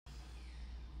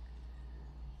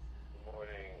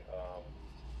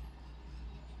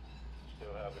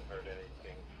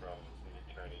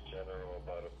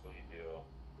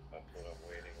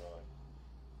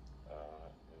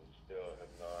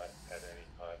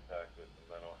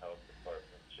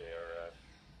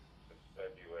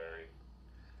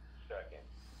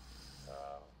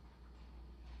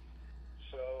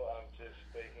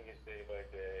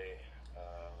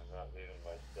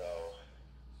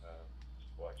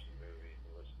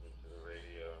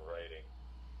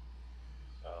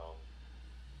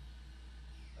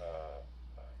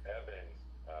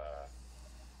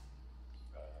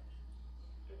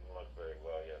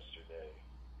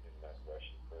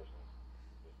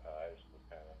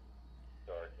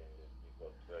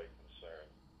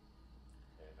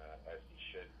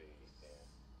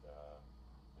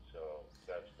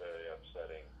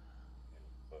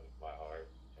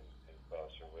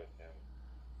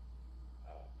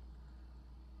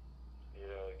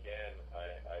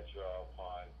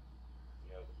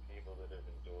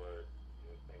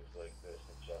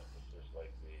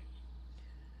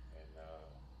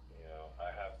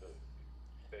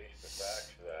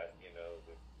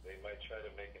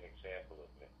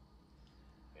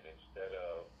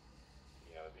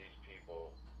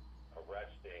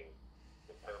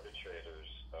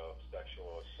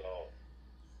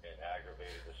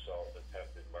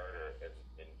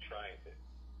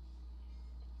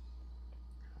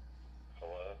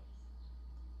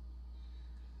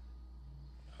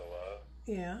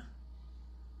Yeah.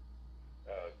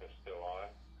 It's still on?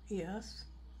 Yes.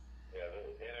 Yeah, the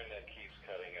internet keeps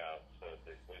cutting out. So,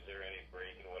 was there any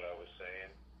break in what I was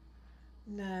saying?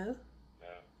 No.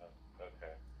 No?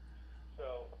 Okay.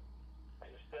 So,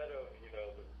 instead of,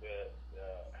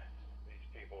 these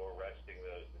people arresting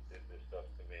those that did this stuff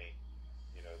to me,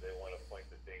 they want to point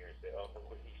the finger and say, "Oh, look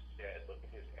what he said. Look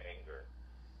at his anger."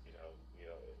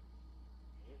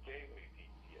 You gave me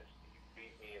PTSD. You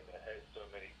beat me in the head so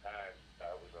many times that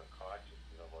I was unconscious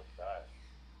and almost died.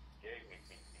 You gave me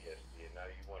PTSD, and now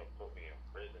you want to put me in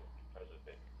prison because of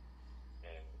it.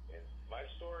 And my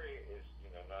story is,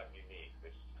 not unique.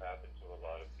 This has happened to a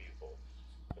lot of people.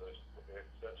 So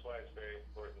that's why it's very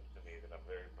important to me that I'm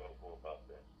very vocal about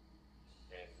this.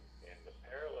 And and the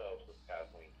parallels with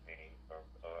Kathleen Kane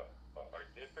are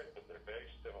different, but they're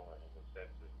very similar in the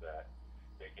sense is that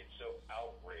they get so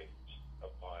outraged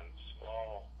upon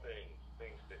small things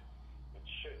that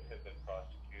shouldn't have been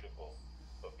prosecutable,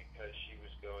 but because she was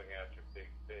going after big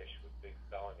fish with big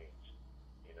felonies,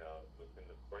 within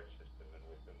the court system and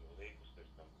within the legal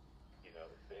system,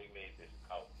 they made this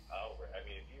outright. I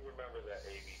mean, if you remember that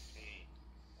ABC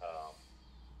um,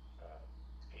 uh,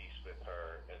 piece with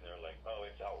her, and they're like, "Oh,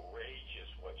 it's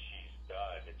outrageous what she's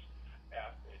done. It's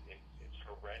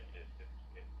horrendous.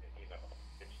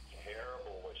 It's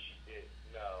terrible what she did."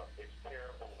 No, it's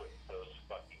terrible what those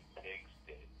fucking pigs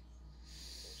did.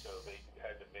 And so they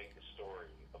had to make a story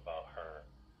about her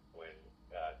when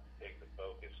to take the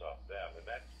focus off them, and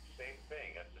that's the same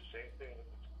thing. That's the same thing with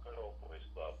the Good Old Boys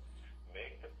Club.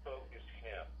 Make the focus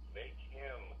him. Make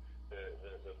him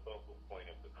the focal point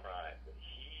of the crime. That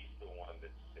he's the one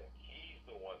that's sick. He's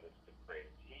the one that's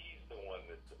depraved. He's the one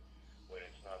that's when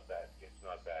it's not that. It's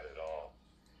not that at all.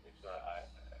 It's not.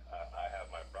 I have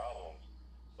my problems,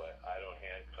 but I don't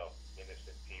handcuff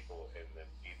innocent people and then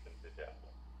beat them to death.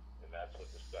 And that's what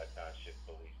the Scott Township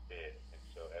Police did. And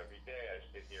so every day I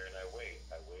sit here and I wait.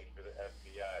 I wait for the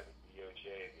FBI, the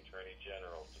DOJ, the Attorney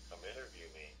General to come interview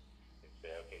me and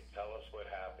say, "Okay, tell us what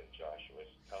happened, Joshua.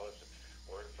 Tell us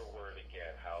word for word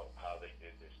again how they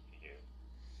did this to you."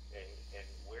 And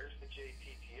where's the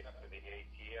JTTF or the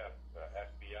ATF,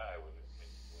 FBI, when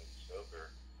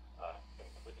Stoker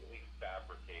completely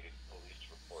fabricated police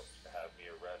reports to have me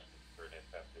arrested for an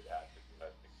attempted act of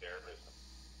domestic terrorism?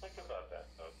 Think about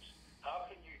that, folks. How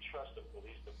can you trust a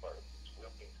police department that's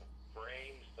willing to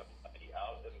frame somebody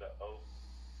out in the open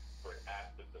for an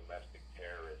act of domestic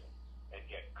terrorism and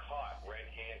get caught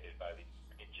red-handed by the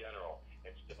Attorney General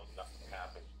and still nothing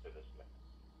happens to this man?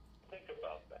 Think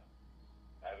about that.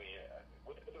 I mean,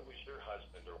 what if it was your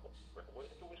husband, or what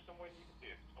if it was someone you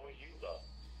do, someone you love?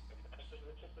 I mean, that's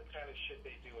just the kind of shit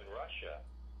they do in Russia,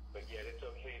 but yet it's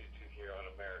okay to do here on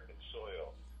American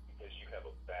soil because you have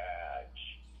a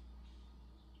badge.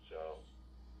 So,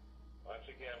 once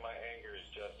again, my anger is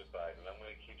justified, and I'm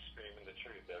going to keep screaming the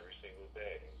truth every single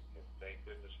day. And thank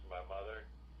goodness for my mother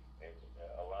and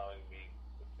allowing me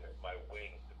my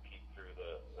wing to peek through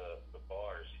the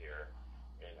bars here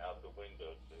and out the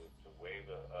window to wave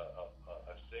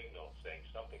a signal saying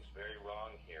something's very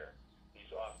wrong here.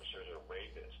 These officers are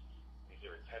rapists. These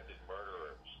are attempted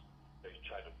murderers. They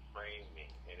tried to frame me,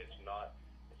 and it's not.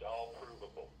 It's all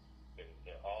provable. And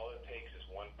all it takes is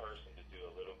one person to do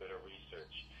a little bit of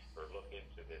research or look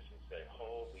into this and say,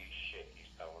 "Holy shit,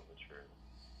 he's telling the truth."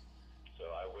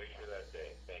 So I wait for that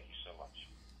day. Thank you so much.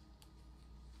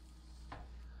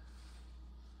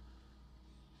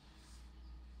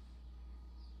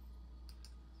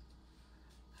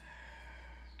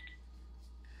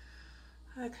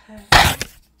 Okay.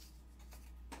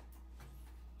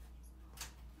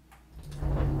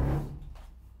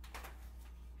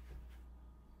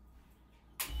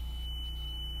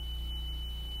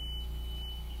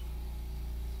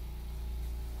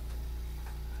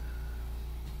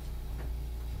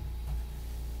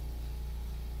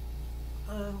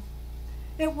 Um,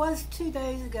 it was 2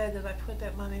 days ago that I put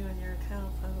that money on your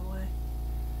account, by the way.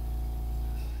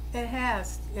 It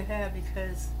has. It had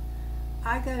because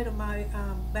I go to my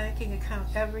banking account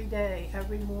every day,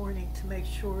 every morning to make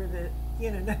sure that,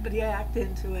 nobody hacked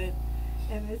into it.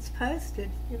 And it's posted,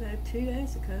 2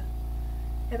 days ago.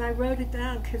 And I wrote it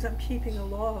down because I'm keeping a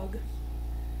log.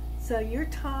 So your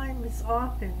time is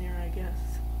off in there, I guess.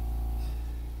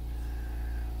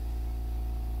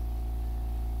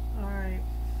 All right.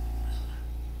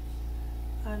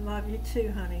 I love you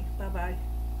too, honey. Bye bye.